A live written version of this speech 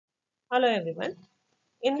Hello everyone.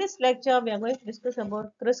 In this lecture, we are going to discuss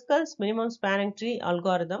about Kruskal's minimum spanning tree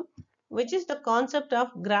algorithm, which is the concept of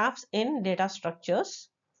graphs in data structures.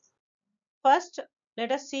 First,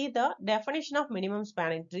 let us see the definition of minimum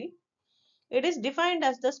spanning tree. It is defined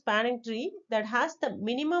as the spanning tree that has the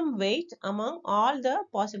minimum weight among all the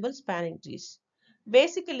possible spanning trees.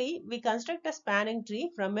 Basically, we construct a spanning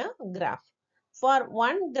tree from a graph. For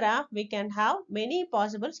one graph, we can have many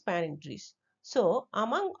possible spanning trees. So,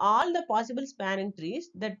 among all the possible spanning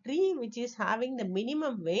trees, the tree which is having the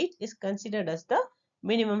minimum weight is considered as the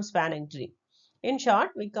minimum spanning tree. In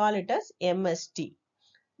short, we call it as MST.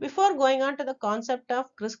 Before going on to the concept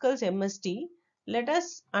of Kruskal's MST, let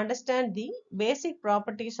us understand the basic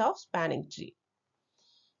properties of spanning tree.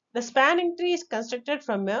 The spanning tree is constructed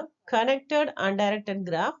from a connected undirected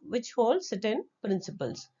graph which holds certain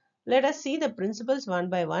principles. Let us see the principles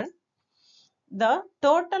one by one. The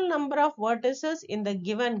total number of vertices in the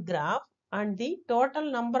given graph and the total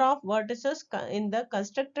number of vertices in the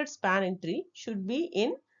constructed spanning tree should be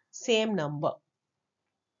in same number.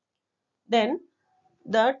 Then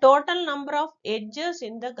the total number of edges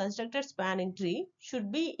in the constructed spanning tree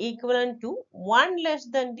should be equivalent to 1 less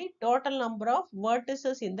than the total number of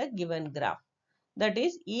vertices in the given graph. That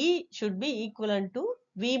is, E should be equivalent to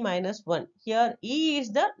V minus 1. Here, E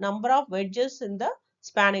is the number of edges in the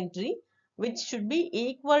spanning tree, which should be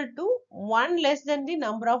equal to 1 less than the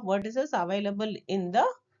number of vertices available in the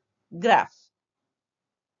graph.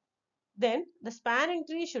 Then the spanning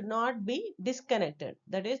tree should not be disconnected.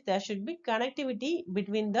 That is, there should be connectivity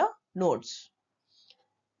between the nodes.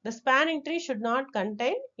 The spanning tree should not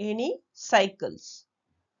contain any cycles.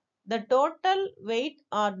 The total weight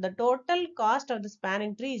or the total cost of the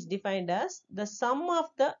spanning tree is defined as the sum of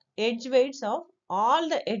the edge weights of all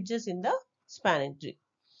the edges in the spanning tree.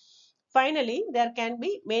 Finally, there can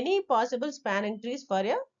be many possible spanning trees for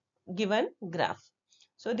a given graph.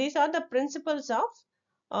 So these are the principles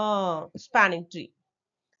of spanning tree.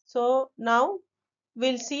 So now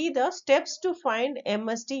we'll see the steps to find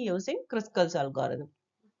MST using Kruskal's algorithm.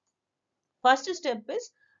 First step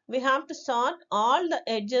is we have to sort all the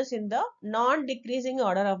edges in the non-decreasing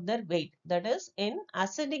order of their weight, that is in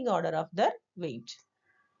ascending order of their weight.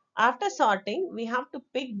 After sorting, we have to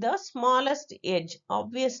pick the smallest edge.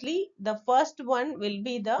 Obviously, the first one will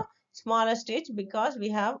be the smallest edge because we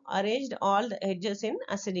have arranged all the edges in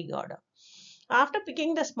ascending order. After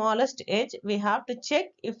picking the smallest edge, we have to check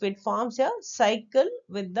if it forms a cycle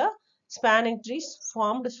with the spanning trees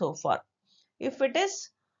formed so far. If it is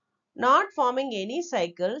not forming any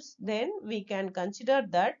cycles, then we can consider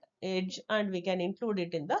that edge and we can include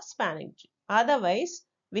it in the spanning tree. Otherwise,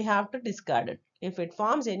 we have to discard it. If it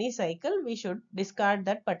forms any cycle, we should discard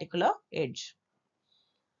that particular edge.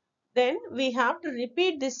 Then we have to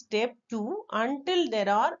repeat this step 2 until there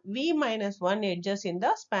are V minus 1 edges in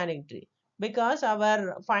the spanning tree, because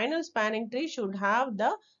our final spanning tree should have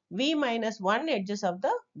the V minus 1 edges of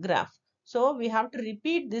the graph. So we have to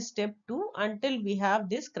repeat this step 2 until we have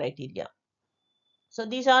this criteria. So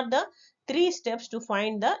these are the 3 steps to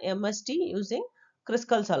find the MST using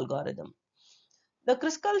Kruskal's algorithm. The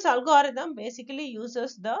Kruskal's algorithm basically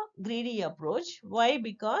uses the greedy approach. Why?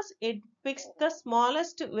 Because it picks the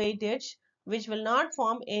smallest weightage which will not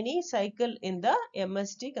form any cycle in the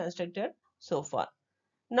MST constructed so far.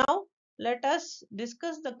 Now let us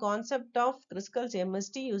discuss the concept of Kruskal's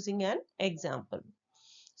MST using an example.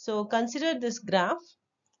 So consider this graph.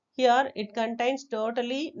 Here it contains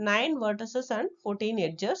totally 9 vertices and 14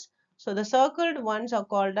 edges. So the circled ones are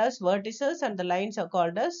called as vertices and the lines are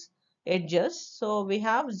called as edges. So we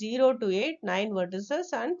have 0 to 8, 9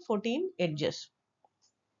 vertices and 14 edges.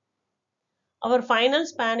 Our final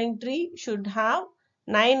spanning tree should have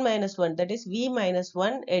 9 minus 1, that is V minus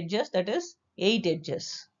 1 edges, that is 8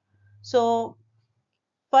 edges. So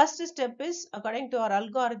first step is, according to our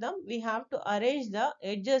algorithm, we have to arrange the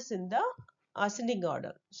edges in the ascending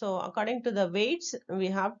order. So according to the weights, we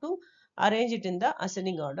have to arrange it in the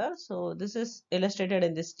ascending order. So this is illustrated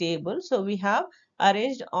in this table. So we have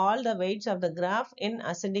arranged all the weights of the graph in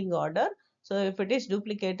ascending order. So if it is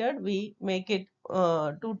duplicated, we make it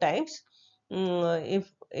 2 times.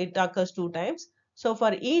 If it occurs 2 times. So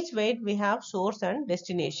for each weight, we have source and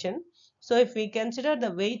destination. So if we consider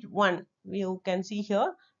the weight 1, you can see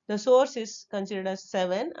here the source is considered as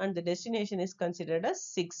 7 and the destination is considered as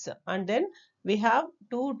 6, and then we have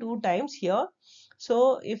 2 times here.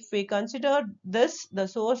 So if we consider this, the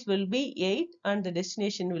source will be 8 and the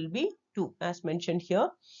destination will be 2 as mentioned here.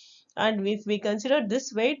 And if we consider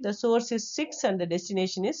this weight, the source is 6 and the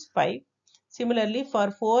destination is 5. Similarly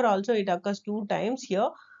for 4 also it occurs 2 times here.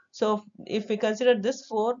 So if we consider this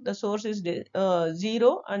 4, the source is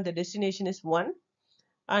 0 and the destination is 1.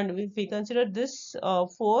 And if we consider this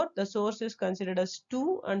 4, the source is considered as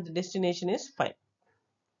 2 and the destination is 5.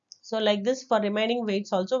 So like this, for remaining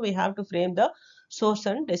weights also we have to frame the source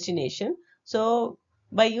and destination. So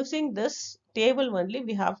by using this table only,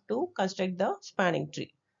 we have to construct the spanning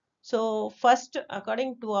tree. So first,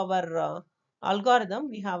 according to our algorithm,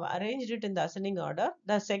 we have arranged it in the ascending order.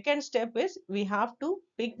 The second step is we have to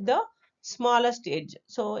pick the smallest edge.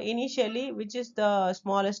 So initially, which is the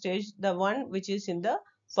smallest edge? The one which is in the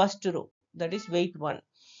first row, that is weight 1.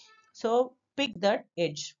 So pick that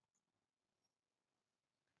edge.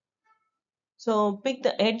 So pick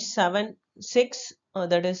the edge 7, 6,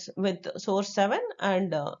 that is with source 7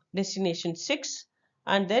 and destination 6,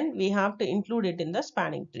 and then we have to include it in the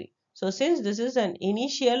spanning tree. So since this is an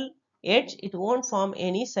initial edge, it won't form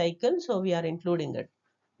any cycle, so we are including it.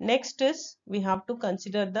 Next is we have to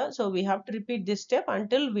consider so we have to repeat this step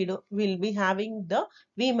until we'll be having the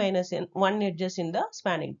v minus 1 edges in the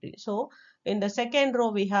spanning tree. So in the second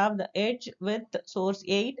row we have the edge with source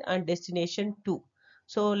 8 and destination 2.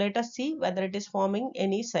 So let us see whether it is forming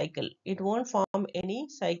any cycle. It won't form any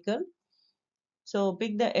cycle. So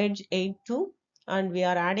pick the edge 8, 2, and we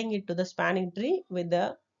are adding it to the spanning tree with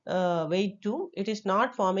the weight 2. It is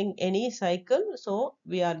not forming any cycle, so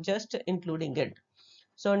we are just including it.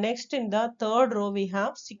 So next in the third row we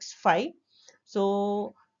have 6, 5.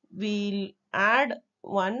 So we'll add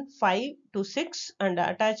 1, 5 to 6 and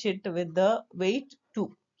attach it with the weight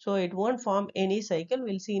 2. So it won't form any cycle.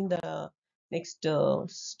 We'll see in the next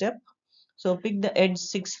step. So pick the edge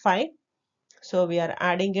 6, 5. So we are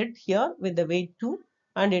adding it here with the weight 2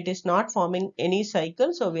 and it is not forming any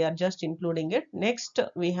cycle. So we are just including it. Next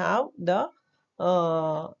we have the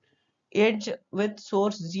edge with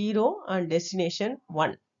source 0 and destination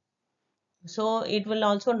 1. So it will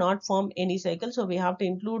also not form any cycle. So we have to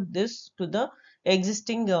include this to the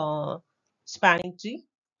existing spanning tree.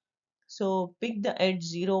 So pick the edge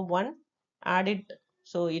 0, 1, add it.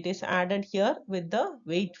 So it is added here with the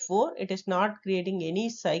weight 4. It is not creating any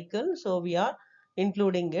cycle. So we are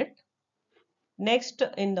including it. Next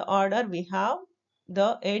in the order we have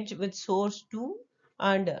the edge with source 2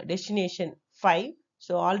 and destination 5.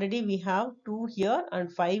 So already we have 2 here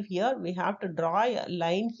and 5 here. We have to draw a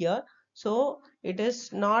line here. So it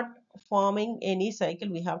is not forming any cycle.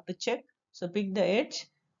 We have to check. So pick the edge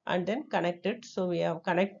and then connect it. So we have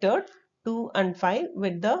connected 2 and 5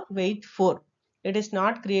 with the weight 4. It is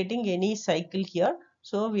not creating any cycle here.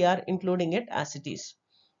 So we are including it as it is.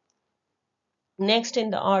 Next in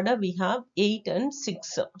the order we have 8 and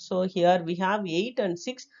 6. So here we have 8 and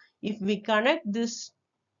 6. If we connect this,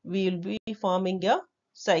 we will be forming a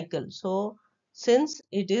cycle. So since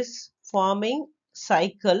it is forming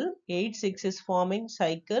cycle, 8, 6 is forming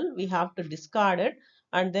cycle, we have to discard it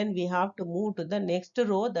and then we have to move to the next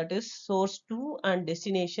row, that is source 2 and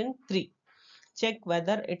destination 3. Check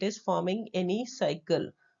whether it is forming any cycle.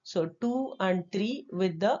 So 2 and 3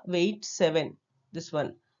 with the weight 7. This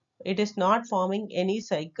one. It is not forming any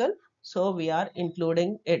cycle. So we are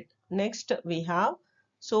including it. Next we have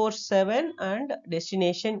source 7 and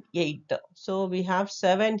destination 8. So we have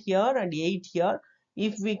 7 here and 8 here.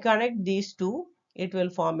 If we connect these two, it will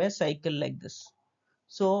form a cycle like this.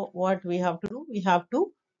 So what we have to do? We have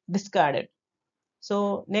to discard it.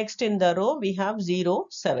 So next in the row we have 0,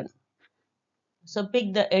 7. So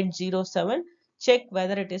pick the edge 0, 7, check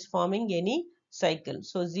whether it is forming any cycle.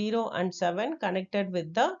 So 0 and 7 connected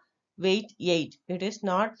with the weight 8. It is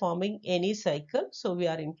not forming any cycle. So we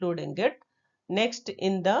are including it. Next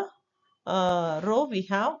in the row we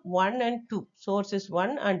have 1 and 2. Source is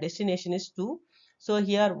 1 and destination is 2. So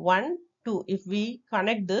here 1, 2. If we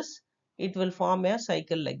connect this, it will form a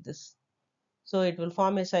cycle like this. So it will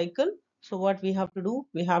form a cycle. So what we have to do?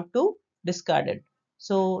 We have to discard it.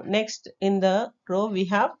 So next in the row we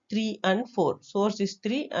have 3 and 4. Source is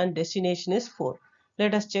 3 and destination is 4.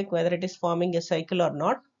 Let us check whether it is forming a cycle or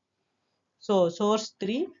not. So source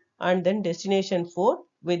 3 and then destination 4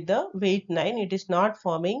 with the weight 9. It is not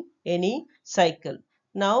forming any cycle.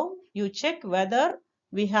 Now you check whether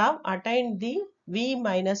we have attained the V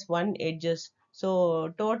minus 1 edges.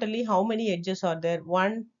 So totally how many edges are there?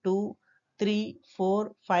 1, 2, 3,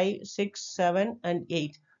 4, 5, 6, 7 and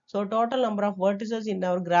 8. So total number of vertices in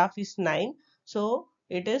our graph is 9. So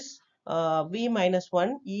it is V minus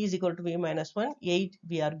 1, E is equal to V minus 1, 8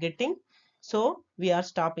 we are getting. So we are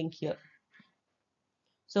stopping here.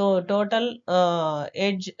 So total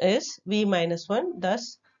edge is V minus 1.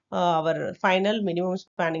 Thus our final minimum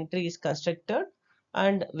spanning tree is constructed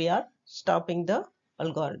and we are stopping the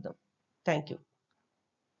algorithm. Thank you.